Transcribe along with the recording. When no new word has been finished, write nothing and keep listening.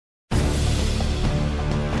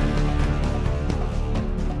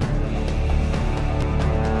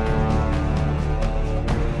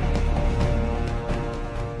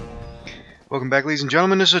Welcome back, ladies and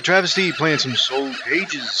gentlemen. This is AhTravesty playing some Soul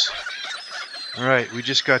Cages. Alright, we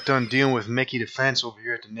just got done dealing with Mickey Defense over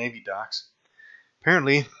here at the Navy docks.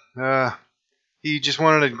 Apparently, he just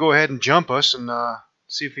wanted to go ahead and jump us and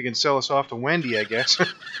see if he can sell us off to Wendy, I guess.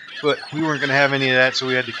 But we weren't going to have any of that, so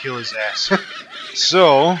we had to kill his ass.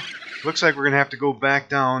 So, looks like we're going to have to go back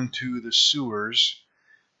down to the sewers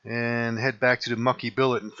and head back to the Mucky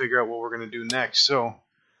Billet and figure out what we're going to do next. So,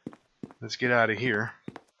 let's get out of here.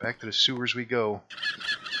 Back to the sewers we go.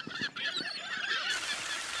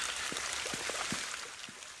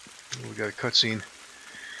 We got a cutscene.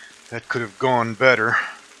 That could have gone better.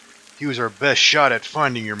 He was our best shot at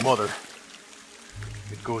finding your mother.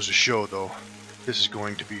 It goes to show, though, this is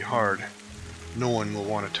going to be hard. No one will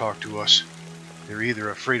want to talk to us. They're either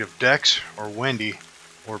afraid of Dex or Wendy,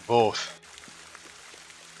 or both.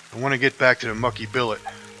 I want to get back to the Mucky Billet.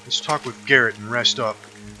 Let's talk with Garrett and rest up.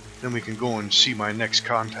 Then we can go and see my next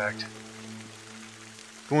contact.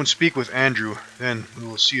 Go and speak with Andrew, then we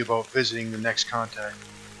will see about visiting the next contact.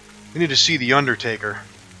 We need to see the Undertaker.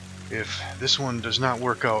 If this one does not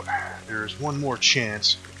work out, there is one more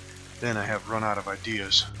chance. Then I have run out of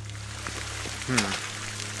ideas.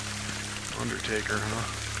 Undertaker, huh?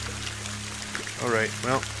 Alright,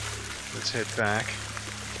 well, let's head back.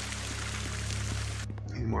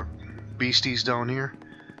 Any more beasties down here?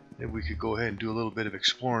 Maybe we could go ahead and do a little bit of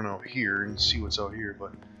exploring out here and see what's out here,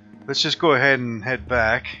 but let's just go ahead and head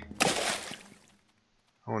back.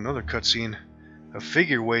 Oh, another cutscene. A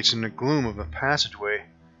figure waits in the gloom of a passageway.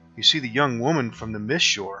 You see the young woman from the mist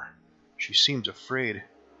shore. She seems afraid.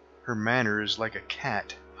 Her manner is like a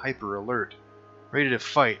cat, hyper alert, ready to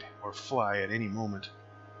fight or fly at any moment.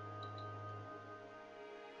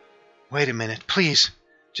 Wait a minute, please.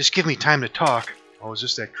 Just give me time to talk. Oh, is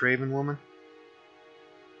this that Craven woman?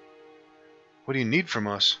 What do you need from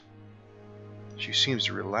us? She seems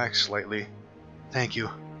to relax slightly. Thank you.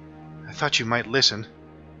 I thought you might listen.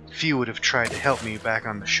 Few would have tried to help me back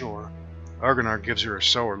on the shore. Argonar gives her a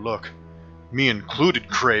sour look. Me included,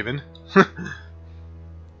 Craven.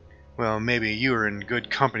 Well, maybe you are in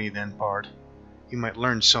good company then, Bard. You might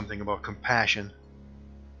learn something about compassion.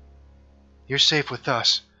 You're safe with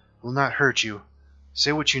us. We'll not hurt you.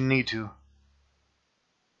 Say what you need to.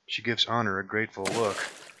 She gives Honor a grateful look.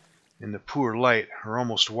 In the poor light, her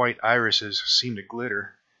almost white irises seem to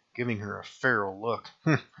glitter, giving her a feral look.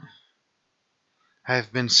 I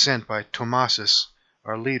have been sent by Tomasis,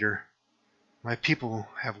 our leader. My people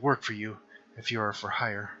have work for you, if you are for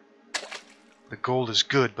hire. The gold is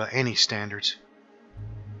good by any standards.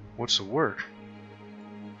 What's the work?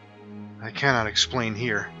 I cannot explain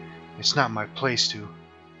here. It's not my place to.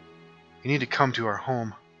 You need to come to our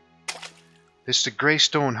home. It's the gray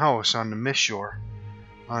stone house on the mist shore.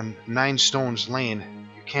 On 9 Stones Lane,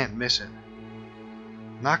 you can't miss it.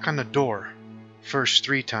 Knock on the door, first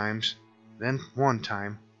 3 times, then 1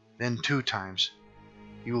 time, then 2 times.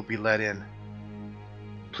 You will be let in.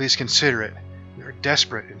 Please consider it. We are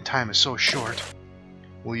desperate and time is so short.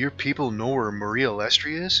 Will your people know where Maria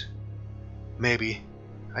Lestri is? Maybe.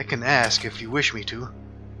 I can ask if you wish me to.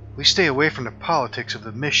 We stay away from the politics of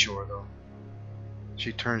the mist shore, though.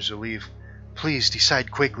 She turns to leave. Please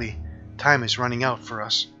decide quickly. Time is running out for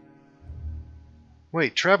us.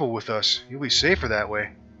 Wait, travel with us. You'll be safer that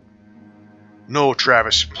way. No,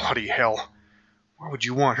 Travis. Bloody hell. Why would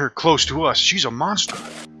you want her close to us? She's a monster.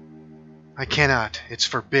 I cannot. It's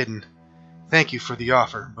forbidden. Thank you for the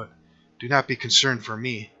offer, but do not be concerned for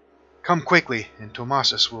me. Come quickly, and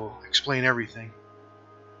Tomasis will explain everything.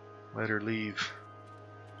 Let her leave.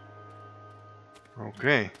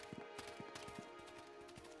 Okay.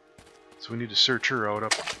 So we need to search her out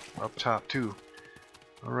up top too.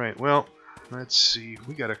 Alright, well, let's see.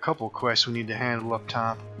 We got a couple quests we need to handle up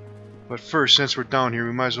top. But first, since we're down here,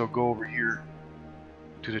 we might as well go over here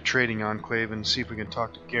to the Trading Enclave and see if we can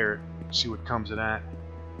talk to Garrett. See what comes of that.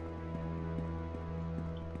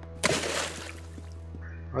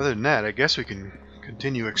 Other than that, I guess we can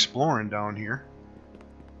continue exploring down here.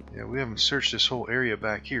 Yeah, we haven't searched this whole area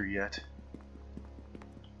back here yet.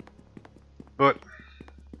 But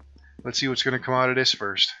let's see what's going to come out of this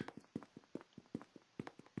first.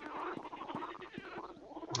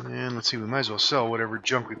 And let's see, we might as well sell whatever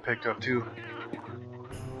junk we picked up too.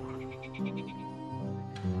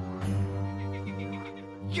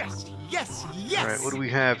 Yes, yes, yes! Alright, what do we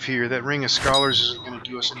have here? That Ring of Scholars isn't going to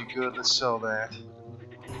do us any good. Let's sell that.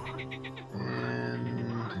 And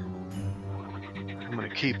I'm going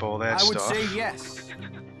to keep all that stuff. I would say yes.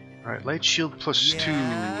 Alright, Light Shield plus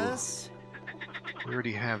Yes. 2. We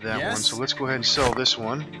already have that Yes. one, so let's go ahead and sell this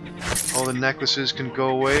one. All the necklaces can go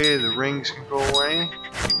away, the rings can go away,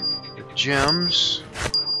 the gems.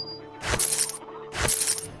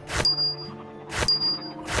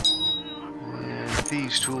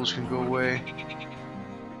 thieves' tools can go away.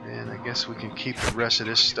 And I guess we can keep the rest of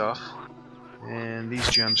this stuff. And these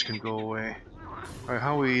gems can go away. Alright,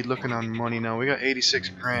 how are we looking on money now? We got 86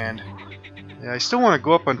 grand. Yeah, I still want to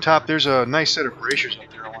go up on top. There's a nice set of bracers up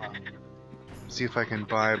there I want to see if I can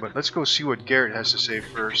buy. But let's go see what Garrett has to say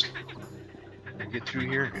first. Can I get through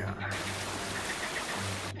here? Yeah.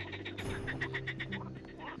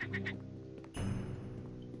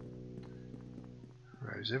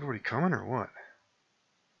 Alright, is everybody coming or what?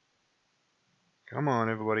 Come on,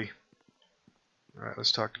 everybody. Alright,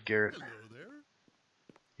 let's talk to Garrett.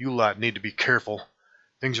 You lot need to be careful.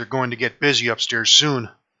 Things are going to get busy upstairs soon.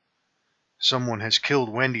 Someone has killed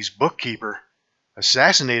Wendy's bookkeeper.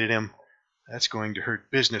 Assassinated him. That's going to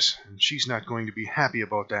hurt business, and she's not going to be happy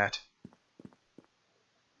about that.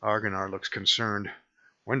 Argonar looks concerned.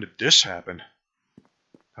 When did this happen?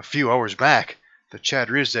 A few hours back. The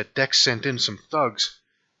chatter is that Dex sent in some thugs.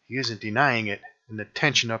 He isn't denying it, and the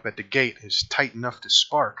tension up at the gate is tight enough to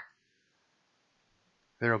spark.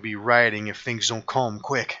 There'll be rioting if things don't calm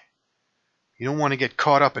quick. You don't want to get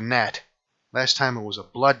caught up in that. Last time it was a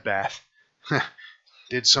bloodbath.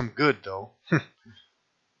 Did some good, though.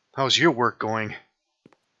 How's your work going?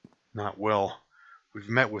 Not well. We've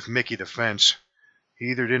met with Mickey the Fence.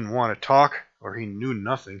 He either didn't want to talk, or he knew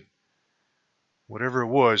nothing. Whatever it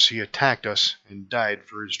was, he attacked us and died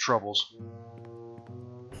for his troubles.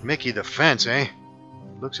 Mickey the Fence, eh?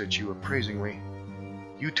 He looks at you appraisingly.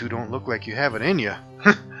 You two don't look like you have it in you.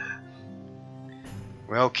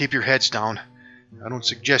 Well, keep your heads down. I don't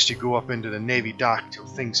suggest you go up into the Navy dock till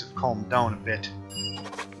things have calmed down a bit.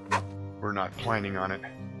 We're not planning on it.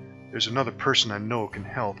 There's another person I know can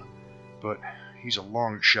help, but he's a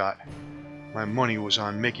long shot. My money was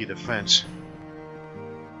on Mickey the Fence.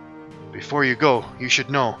 Before you go, you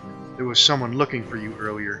should know, there was someone looking for you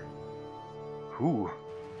earlier. Who?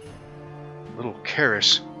 Little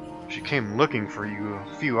Karis. She came looking for you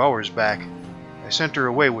a few hours back. I sent her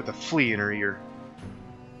away with a flea in her ear.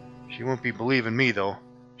 She won't be believing me, though.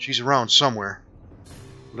 She's around somewhere.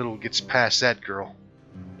 Little gets past that girl.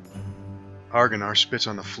 Argonar spits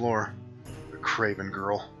on the floor. The craven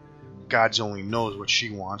girl. Gods only knows what she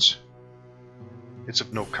wants. It's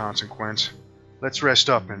of no consequence. Let's rest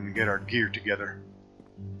up and get our gear together.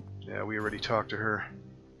 Yeah, we already talked to her.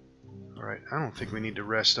 Alright, I don't think we need to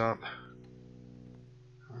rest up.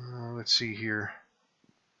 Let's see here.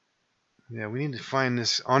 Yeah, we need to find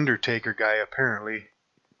this Undertaker guy, apparently.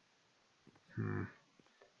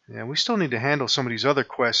 Yeah, we still need to handle some of these other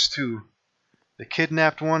quests, too. The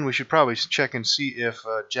kidnapped one, we should probably check and see if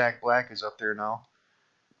Jack Black is up there now.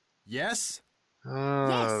 Yes?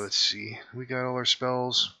 Yes. Let's see. We got all our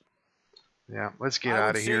spells. Yeah, let's get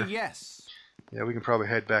out of here. Yes. Yeah, we can probably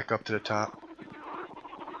head back up to the top.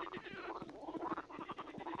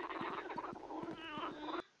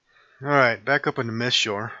 Alright, back up on the Mist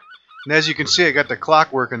Shore. And as you can see, I got the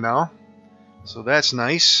clock working now. So that's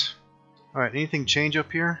nice. Alright, anything change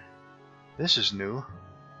up here? This is new.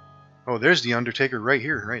 Oh, there's the Undertaker right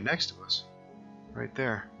here, right next to us. Right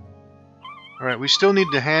there. Alright, we still need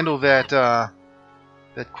to handle that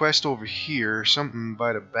that quest over here. Something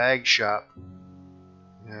by the bag shop.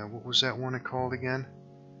 Yeah, what was that one called again?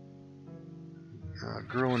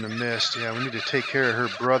 Girl in the Mist. Yeah, we need to take care of her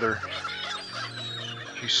brother.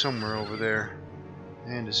 She's somewhere over there.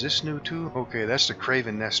 And is this new too? Okay, that's the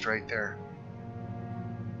Craven Nest right there.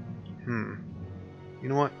 You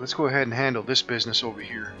know what? Let's go ahead and handle this business over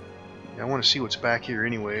here. Yeah, I want to see what's back here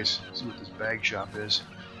anyways. See what this bag shop is.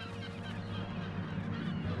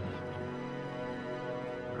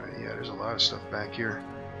 Alright, yeah, there's a lot of stuff back here.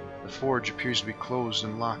 The forge appears to be closed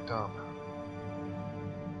and locked up.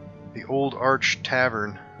 The Old Arch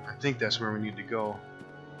Tavern. I think that's where we need to go.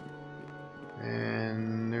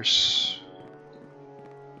 And there's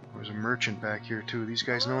a merchant back here too. These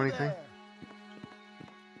guys know anything?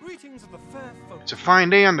 Greetings of the fair folk. It's a fine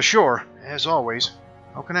day on the shore, as always.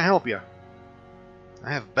 How can I help you?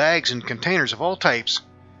 I have bags and containers of all types.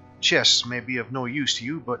 Chests may be of no use to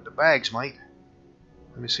you, but the bags might.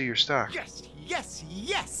 Let me see your stock. Yes, yes,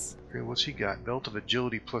 yes! Okay, what's he got? Belt of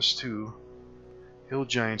Agility +2. Hill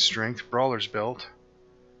Giant Strength. Brawler's Belt.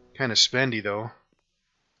 Kinda spendy, though.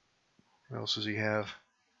 What else does he have?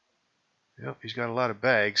 Yep, he's got a lot of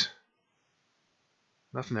bags.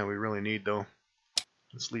 Nothing that we really need, though.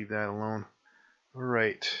 Let's leave that alone.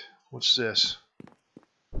 Alright, what's this?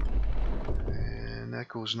 And that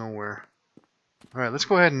goes nowhere. Alright, let's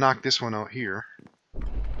go ahead and knock this one out here.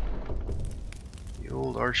 The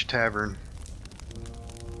Old Arch Tavern.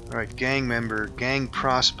 Alright, gang member, gang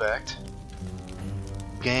prospect,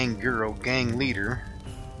 gang girl, gang leader,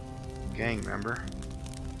 gang member.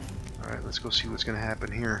 Alright, let's go see what's gonna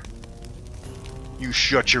happen here. You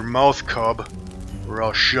shut your mouth, cub, or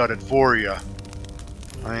I'll shut it for you.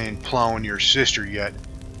 I ain't plowing your sister yet,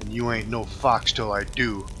 and you ain't no fox till I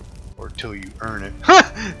do, or till you earn it.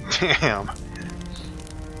 Damn.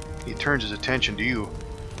 He turns his attention to you.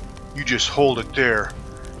 You just hold it there.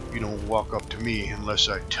 You don't walk up to me unless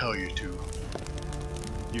I tell you to.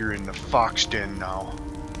 You're in the fox den now.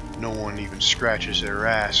 No one even scratches their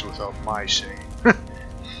ass without my saying.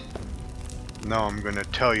 Now I'm gonna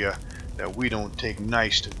tell you that we don't take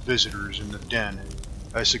nice to visitors in the den.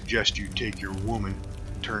 I suggest you take your woman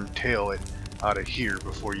and turn tail it out of here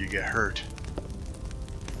before you get hurt.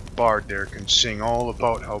 Bard there can sing all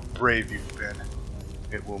about how brave you've been.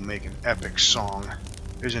 It will make an epic song.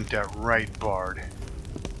 Isn't that right, Bard?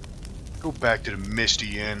 Go back to the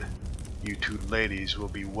Misty Inn. You two ladies will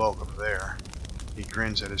be welcome there. He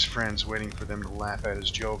grins at his friends, waiting for them to laugh at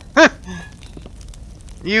his joke.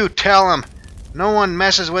 You tell him! No one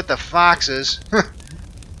messes with the foxes!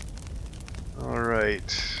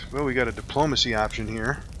 Alright. Well, we got a diplomacy option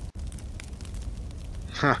here.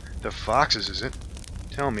 Huh, the foxes, is it?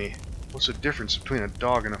 Tell me, what's the difference between a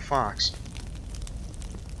dog and a fox?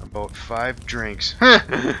 About 5 drinks.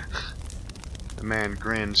 The man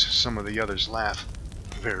grins. Some of the others laugh.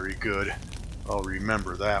 Very good. I'll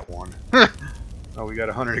remember that one. Oh, we got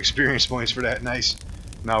 100 experience points for that. Nice.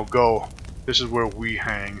 Now go. This is where we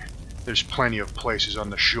hang. There's plenty of places on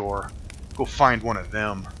the shore. Go find one of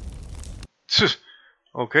them.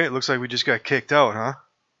 Okay, it looks like we just got kicked out, huh?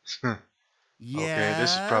 Okay,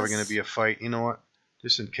 this is probably going to be a fight. You know what?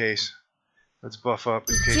 Just in case. Let's buff up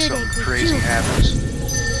in case something crazy happens.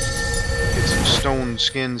 Get some stone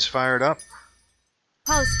skins fired up.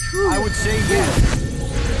 I would say yes.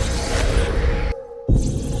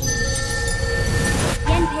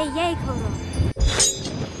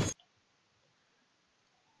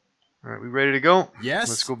 Alright, we ready to go? Yes.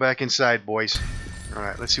 Let's go back inside, boys.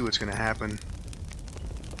 Alright, let's see what's going to happen.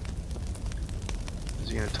 Is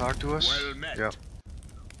he going to talk to us? Well met. Yep.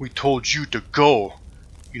 We told you to go.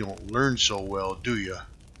 You don't learn so well, do you?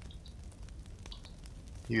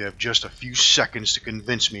 You have just a few seconds to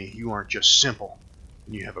convince me you aren't just simple,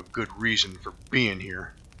 and you have a good reason for being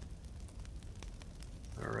here.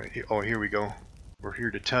 Alright, oh, here we go. We're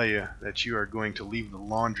here to tell you that you are going to leave the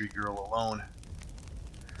laundry girl alone.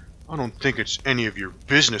 I don't think it's any of your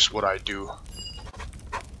business what I do.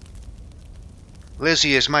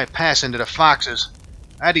 Lizzie is my pass into the foxes.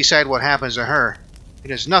 I decide what happens to her.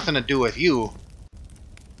 It has nothing to do with you.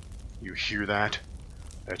 You hear that?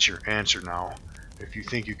 That's your answer now. If you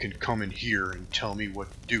think you can come in here and tell me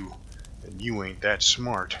what to do, then you ain't that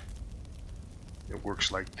smart. It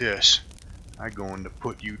works like this. I'm going to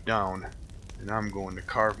put you down, and I'm going to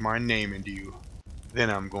carve my name into you. Then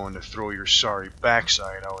I'm going to throw your sorry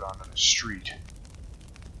backside out onto the street.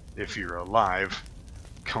 If you're alive,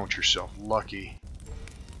 count yourself lucky.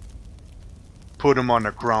 Put them on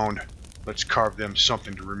the ground. Let's carve them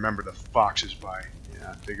something to remember the foxes by.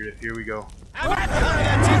 Yeah, I figured it. Here we go.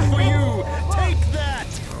 That's it for you. Take that.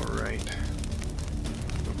 Alright.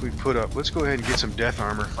 What we put up? Let's go ahead and get some death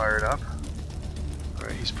armor fired up.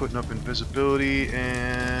 Alright, he's putting up invisibility,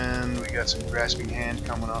 and we got some grasping hand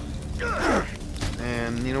coming up.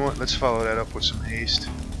 And you know what? Let's follow that up with some haste.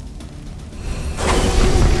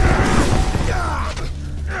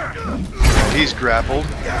 He's grappled.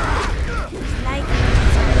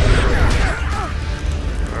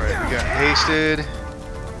 Alright, we got hasted.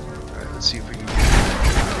 Alright, let's see if we can get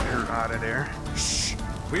her out of there. Shh.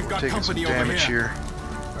 We've got Taking some company damage over here.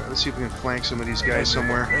 Alright, let's see if we can flank some of these guys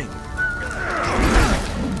somewhere.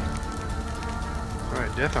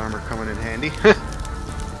 Alright, death armor coming in handy.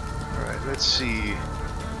 Alright, let's see.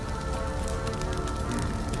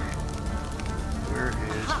 Where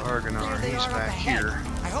is Argonar? He's back here.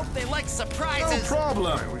 I hope they like surprises. No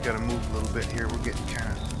problem. Alright, we gotta move a little bit here. We're getting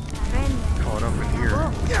kind of caught up in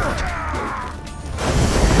here.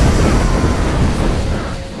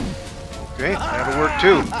 Okay, that'll work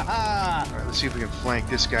too. Alright, let's see if we can flank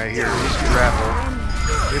this guy here. He's grappled.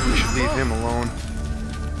 Maybe we should leave him alone.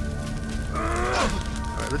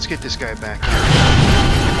 Alright, let's get this guy back here.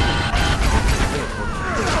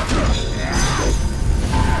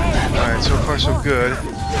 Alright, so far so good.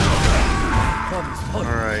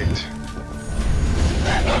 Alright.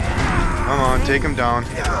 Come on, take him down.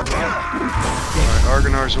 Alright,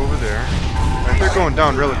 Argonar's over there. Alright, they're going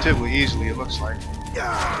down relatively easily, it looks like.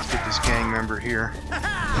 Let's get this gang member here.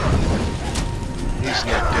 He's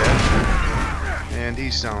not dead. And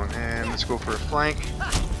he's down. And let's go for a flank.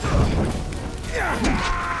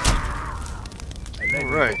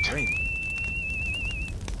 Alright.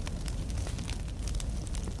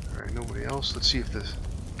 Alright, nobody else. Let's see if the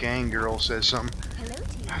gang girl says something. Hello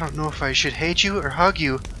to you. I don't know if I should hate you or hug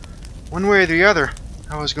you. One way or the other.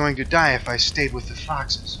 I was going to die if I stayed with the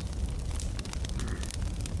foxes.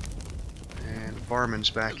 And the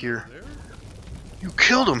barman's back here. You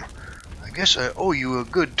killed him! I guess I owe you a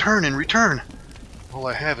good turn in return. All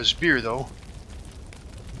I have is beer, though.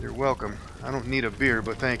 You're welcome. I don't need a beer,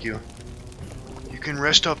 but thank you. You can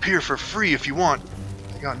rest up here for free if you want.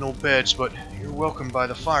 I got no beds, but you're welcome by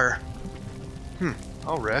the fire.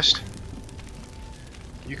 I'll rest.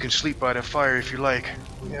 You can sleep by the fire if you like.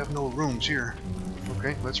 We have no rooms here.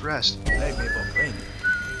 Okay, let's rest. Play me for friend.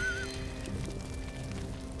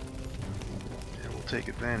 Yeah, we'll take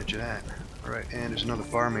advantage of that. Alright, and there's another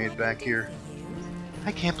barmaid back here.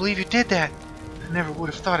 I can't believe you did that. I never would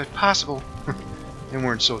have thought it possible. They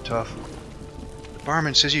weren't so tough. The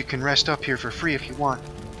barman says you can rest up here for free if you want.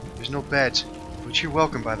 There's no beds, but you're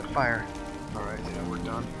welcome by the fire. Alright, yeah, we're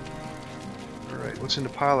done. Alright, what's in the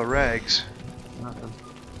pile of rags? Nothing.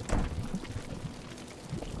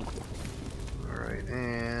 Alright,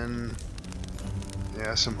 and...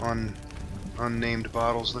 yeah, some unnamed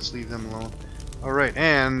bottles. Let's leave them alone. Alright,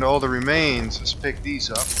 and all the remains. Let's pick these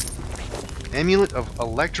up. Amulet of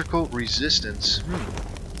Electrical Resistance.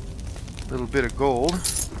 Little bit of gold.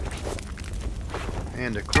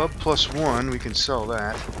 And a club +1. We can sell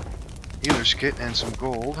that. Healer's kit and some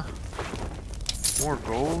gold. More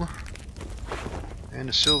gold. And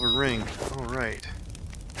a silver ring. Alright.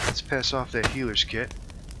 Let's pass off that healer's kit.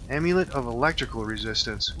 Amulet of Electrical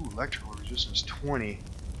Resistance. Ooh, Electrical Resistance 20.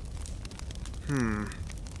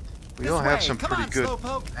 We all have some pretty good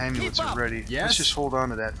amulets already. Yes? Let's just hold on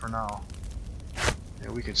to that for now. Yeah,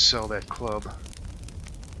 we can sell that club.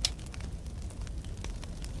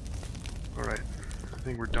 Alright. I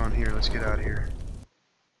think we're done here. Let's get out of here.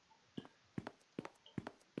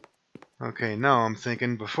 Okay, now I'm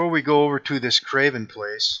thinking, before we go over to this Craven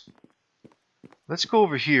place, let's go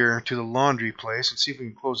over here to the laundry place and see if we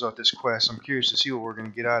can close out this quest. I'm curious to see what we're going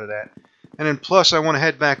to get out of that. And then plus, I want to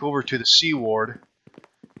head back over to the Sea Ward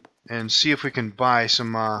and see if we can buy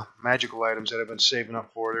some magical items that I've been saving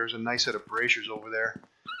up for. There's a nice set of bracers over there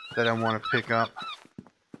that I want to pick up.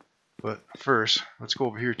 But first, let's go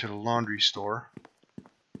over here to the laundry store.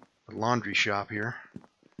 The laundry shop here.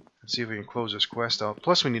 Let's see if we can close this quest out.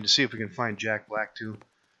 Plus, we need to see if we can find Jack Black, too.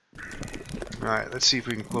 Alright, let's see if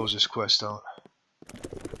we can close this quest out.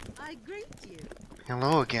 I greet you.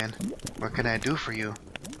 Hello again. What can I do for you?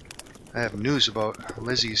 I have news about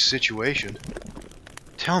Lizzie's situation.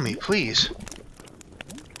 Tell me, please.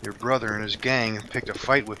 Your brother and his gang picked a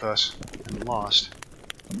fight with us and lost.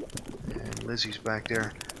 And Lizzie's back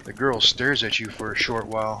there. The girl stares at you for a short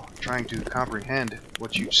while, trying to comprehend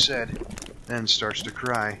what you've said, then starts to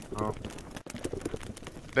cry. Oh.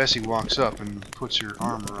 Bessie walks up and puts her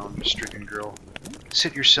arm around the stricken girl.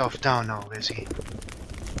 Sit yourself down now, Lizzie.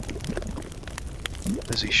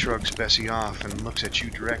 Lizzie shrugs Bessie off and looks at you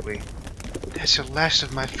directly. That's the last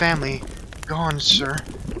of my family gone, sir.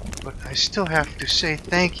 But I still have to say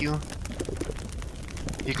thank you.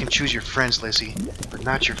 You can choose your friends, Lizzie, but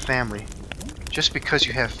not your family. Just because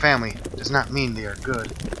you have family does not mean they are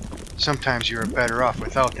good. Sometimes you are better off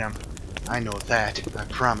without them. I know that, I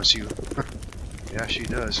promise you. Yeah, she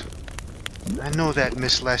does. I know that,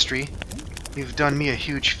 Miss Lestry. You've done me a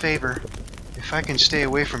huge favor. If I can stay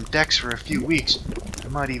away from Dex for a few weeks, I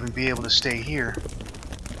might even be able to stay here.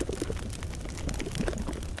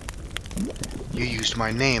 You used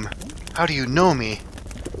my name. How do you know me?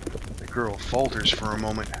 The girl falters for a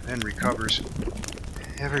moment, then recovers.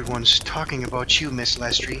 Everyone's talking about you, Miss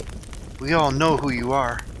Lestry. We all know who you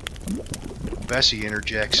are. Bessie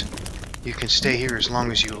interjects. You can stay here as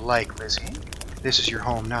long as you like, Lizzie. This is your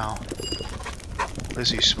home now.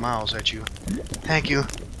 Lizzie smiles at you. Thank you.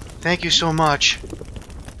 Thank you so much.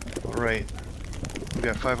 Alright. We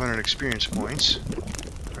got 500 experience points.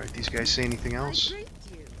 Alright, these guys say anything else?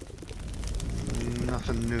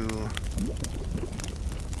 Nothing new.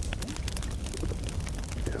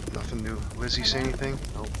 Yep, nothing new. Lizzie say anything?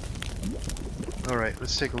 Nope. Alright,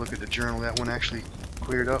 let's take a look at the journal. That one actually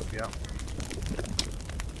cleared up. Yep.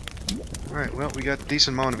 Alright, well, we got a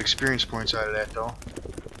decent amount of experience points out of that, though.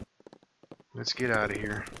 Let's get out of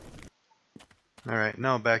here. Alright,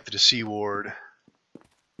 now back to the Sea Ward.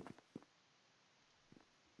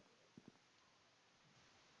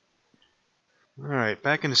 Alright,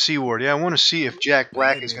 back in the Sea Ward. Yeah, I want to see if Jack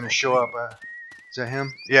Black is going to show up. Is that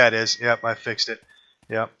him? Yeah, it is. Yep, I fixed it.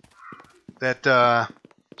 Yep. That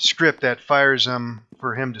script that fires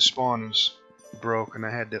for him to spawn is broke, and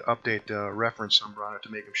I had to update the reference number on it to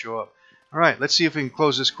make him show up. Alright, let's see if we can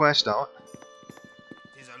close this quest out.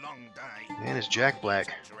 It's a long day. And it's Jack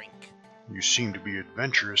Black. Drink. You seem to be an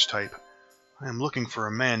adventurous type. I am looking for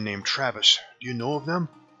a man named Travis. Do you know of them?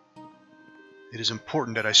 It is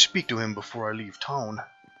important that I speak to him before I leave town.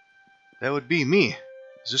 That would be me.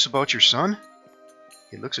 Is this about your son?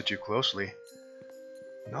 He looks at you closely.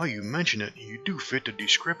 Now you mention it, you do fit the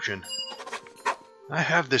description. I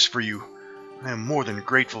have this for you. I am more than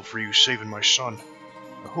grateful for you saving my son.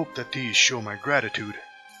 I hope that these show my gratitude.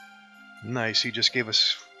 Nice, he just gave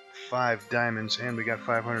us 5 diamonds and we got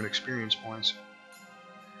 500 experience points.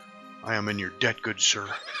 I am in your debt, good sir.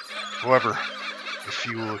 However, if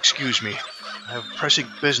you will excuse me, I have pressing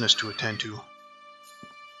business to attend to.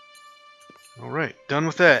 Alright, done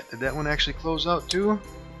with that. Did that one actually close out too?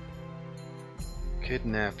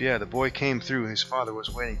 Kidnap. Yeah, the boy came through. His father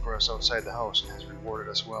was waiting for us outside the house and has rewarded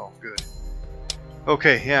us well. Good.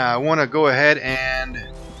 Okay, yeah, I want to go ahead and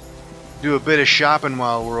do a bit of shopping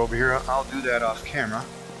while we're over here. I'll do that off camera.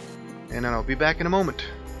 And then I'll be back in a moment.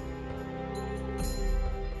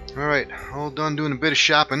 Alright, all done doing a bit of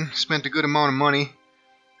shopping. Spent a good amount of money.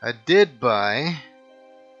 I did buy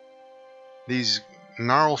these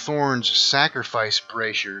Gnarlthorn's Sacrifice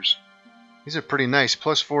Bracers. These are pretty nice.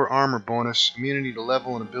 +4 armor bonus, immunity to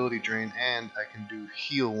level and ability drain, and I can do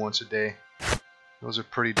heal once a day. Those are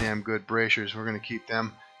pretty damn good bracers. We're going to keep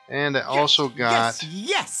them. And I also got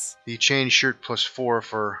the chain shirt +4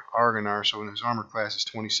 for Argonar, so his armor class is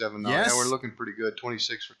 27 now. Yeah, we're looking pretty good.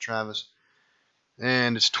 26 for Travis.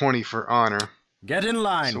 And it's 20 for Honor. Get in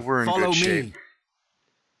line. So we're in Follow good shape. me.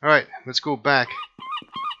 Alright, let's go back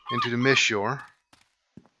into the Mistshore.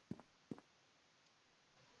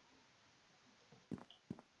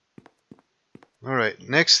 Alright,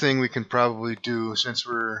 next thing we can probably do, since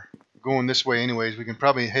we're going this way anyways, we can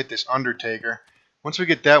probably hit this Undertaker. Once we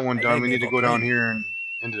get that one done, we need to go down here and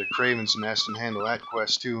into the Craven's Nest and handle that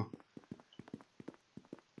quest too.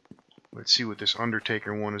 Let's see what this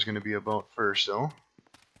Undertaker one is going to be about first, though.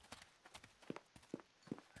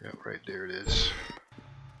 Yeah, right there it is.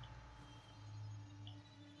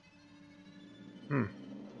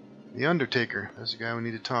 The Undertaker. That's the guy we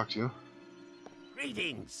need to talk to.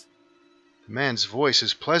 Greetings. The man's voice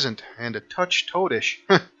is pleasant and a touch toadish.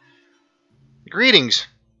 Greetings.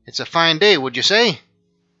 It's a fine day, would you say?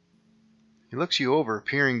 He looks you over,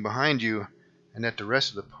 peering behind you and at the rest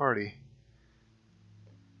of the party.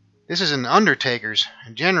 This is an Undertaker's.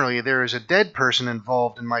 Generally, there is a dead person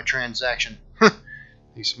involved in my transaction.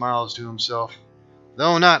 He smiles to himself.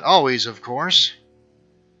 Though not always, of course.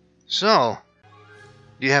 So,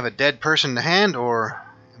 do you have a dead person to hand, or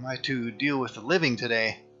am I to deal with the living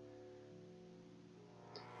today?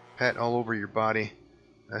 Pat all over your body.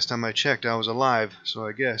 Last time I checked, I was alive, so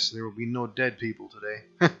I guess there will be no dead people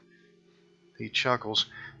today. He chuckles.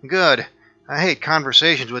 Good. I hate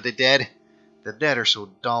conversations with the dead. The dead are so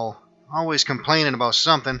dull. Always complaining about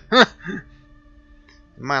something.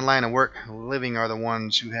 In my line of work, the living are the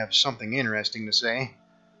ones who have something interesting to say.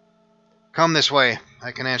 Come this way.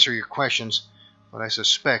 I can answer your questions, but I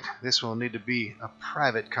suspect this will need to be a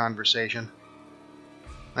private conversation.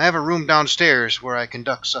 I have a room downstairs where I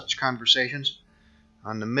conduct such conversations.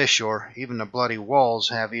 On the Mistshore, even the bloody walls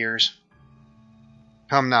have ears.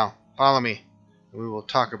 Come now, follow me, and we will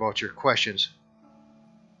talk about your questions.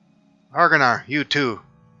 Argonar, you too.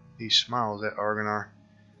 He smiles at Argonar.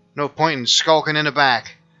 No point in skulking in the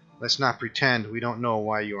back. Let's not pretend we don't know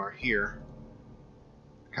why you are here.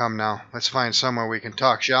 Come now, let's find somewhere we can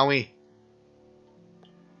talk, shall we?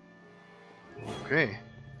 Okay.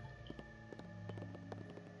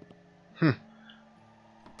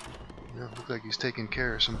 Yeah, looks like he's taking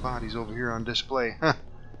care of some bodies over here on display. Huh.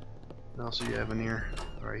 What else do you have in here?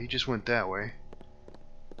 Alright, he just went that way.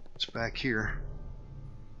 What's back here?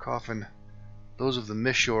 Coffin. Those of the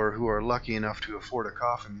Mistshore who are lucky enough to afford a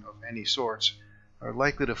coffin of any sorts are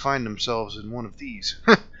likely to find themselves in one of these.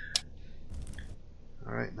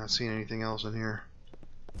 Alright, not seeing anything else in here.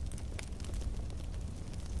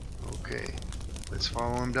 Okay, let's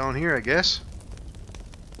follow him down here, I guess.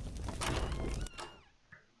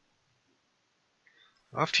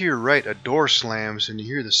 Off to your right, a door slams and you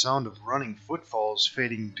hear the sound of running footfalls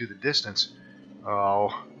fading to the distance. Oh.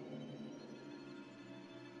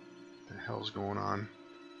 What the hell's going on?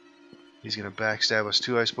 He's gonna backstab us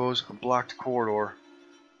too, I suppose. A blocked corridor.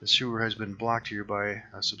 The sewer has been blocked here by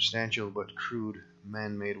a substantial but crude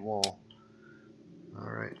man-made wall.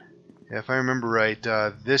 Alright. Yeah, if I remember right,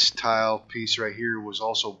 this tile piece right here was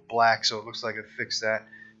also black, so it looks like it fixed that.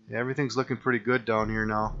 Yeah, everything's looking pretty good down here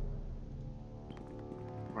now.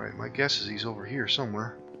 Alright, my guess is he's over here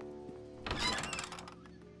somewhere.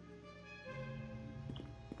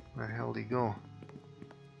 Where the hell did he go?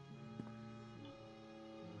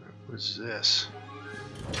 What is this?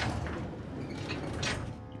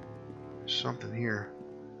 something here.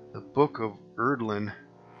 The Book of Erdlin.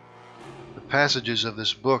 The passages of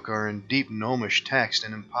this book are in deep gnomish text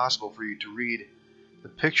and impossible for you to read. The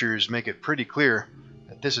pictures make it pretty clear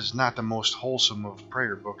that this is not the most wholesome of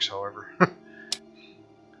prayer books, however.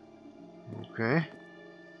 Okay.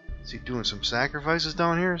 Is he doing some sacrifices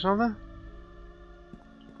down here or something?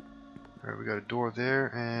 Alright, we got a door there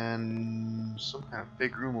and some kind of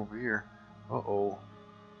big room over here. Uh-oh.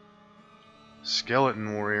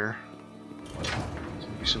 Skeleton warrior. There's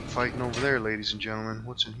gonna be some fighting over there, ladies and gentlemen.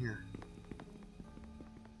 What's in here?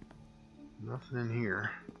 Nothing in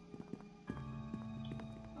here.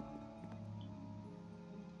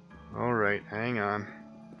 Alright, hang on.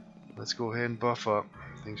 Let's go ahead and buff up.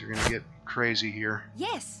 Things are gonna get crazy here.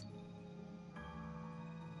 Yes.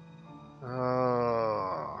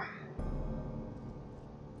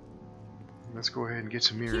 Let's go ahead and get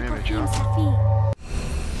some mirror image up.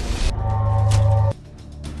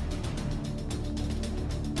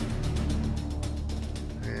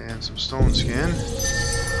 And some stone skin.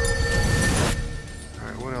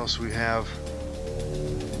 Alright, what else we have?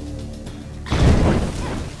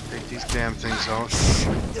 Take these damn things out.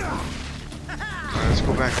 Alright, let's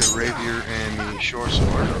go back to the rapier and the short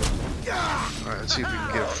sword. Alright, let's see if we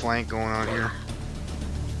can get a flank going on here.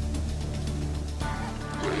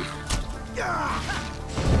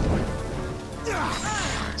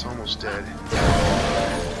 It's almost dead.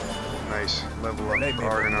 Nice. Level up for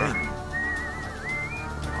Argonar.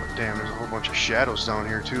 Oh damn, there's a whole bunch of shadows down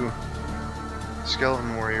here too.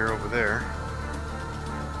 Skeleton warrior over there.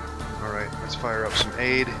 Alright, let's fire up some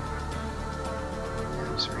aid.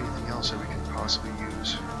 Is there anything else that we can possibly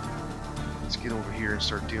use? Let's get over here and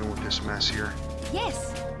start dealing with this mess here.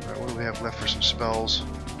 Yes. Alright, what do we have left for some spells?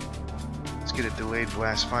 Let's get a delayed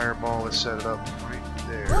blast fireball. Let's set it up right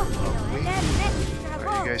there. Lovely.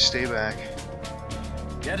 Alright, you guys stay back.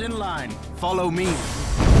 Get in line. Follow me.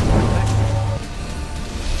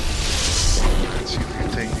 Let's see if we can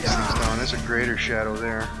take these things down. There's a greater shadow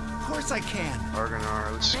there. Of course I can.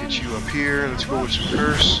 Argonar, let's get you up here. Let's go with some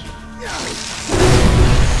curse.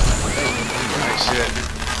 Nice hit.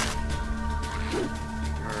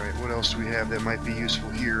 Alright, what else do we have that might be useful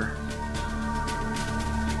here?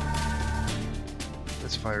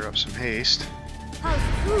 Let's fire up some haste.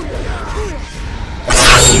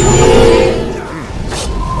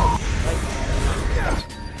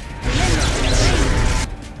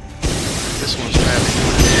 This one's passing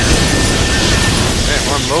through here. Damn,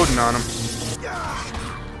 I'm unloading on him.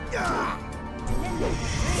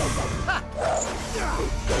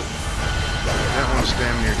 That one's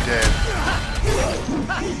damn near dead.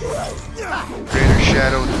 Greater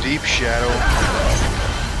shadow, deep shadow.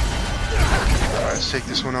 Alright, let's take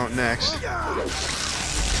this one out next. Alright,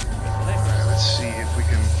 let's see if we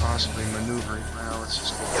can possibly maneuver it. Well, let's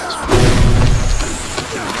just go this one.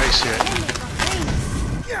 Nice hit.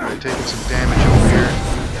 Alright, taking some damage over here.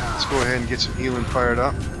 Let's go ahead and get some healing fired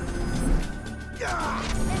up.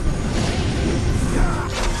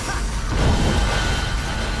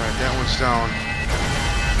 Alright, that one's down.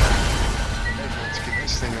 Let's get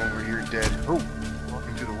this thing over here dead. Oh,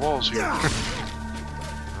 walking through the walls here. Alright,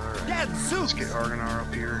 let's get Argonar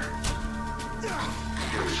up here.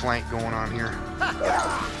 Get a flank going on here.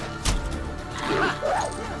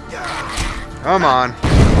 Come on.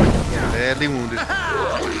 Badly wounded.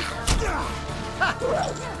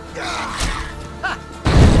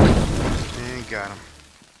 And got him.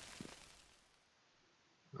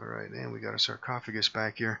 Alright, and we got a sarcophagus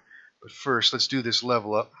back here. But first, let's do this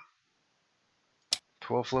level up.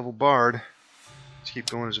 12th level bard. Let's keep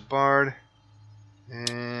going as a bard.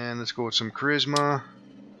 And let's go with some charisma.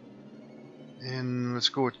 And let's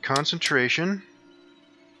go with concentration.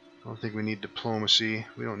 I don't think we need diplomacy.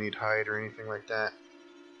 We don't need hide or anything like that.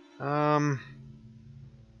 Not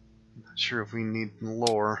sure if we need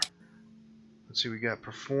lore. Let's see, we got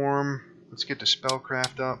perform. Let's get the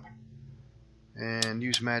spellcraft up. And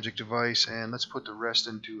use magic device. And let's put the rest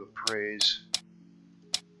into appraise.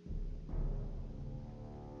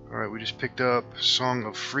 Alright, we just picked up Song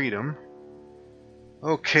of Freedom.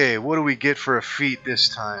 Okay, what do we get for a feat this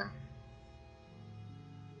time?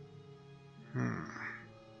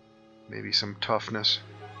 Maybe some toughness.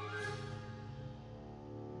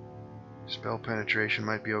 Spell penetration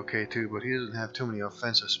might be okay too, but he doesn't have too many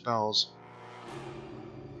offensive spells.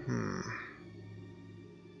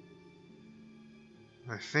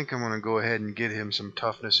 I think I'm going to go ahead and get him some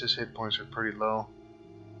toughness. His hit points are pretty low.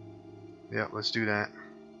 Yeah, let's do that.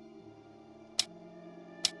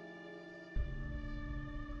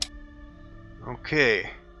 Okay.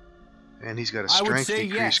 And he's got a strength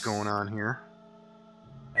decrease going on here.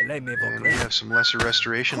 Allez, mais And we have some lesser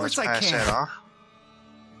restoration. Of Let's course I pass can. that off.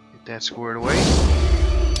 Get that squared away.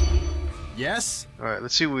 Yes? Alright,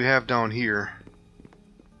 let's see what we have down here.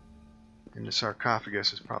 And the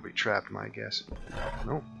sarcophagus is probably trapped, my guess.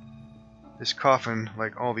 Nope. This coffin,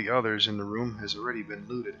 like all the others in the room, has already been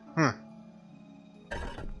looted. Huh.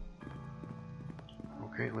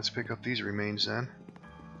 Okay, let's pick up these remains then.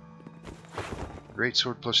 Great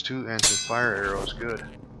sword +2 and some fire arrows. Good.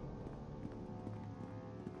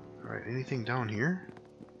 Alright, anything down here?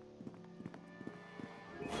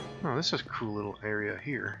 Oh, this is a cool little area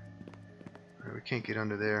here. Alright, we can't get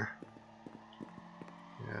under there.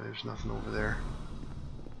 Yeah, there's nothing over there.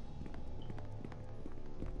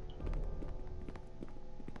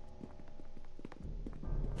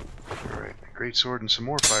 Alright, great sword and some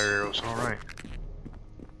more fire arrows. Alright.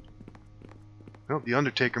 Well, the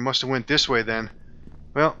Undertaker must have went this way then.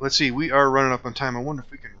 Well, let's see. We are running up on time. I wonder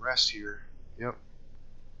if we can rest here. Yep.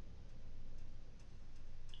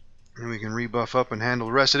 And we can rebuff up and handle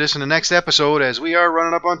the rest of this in the next episode, as we are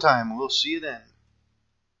running up on time. We'll see you then.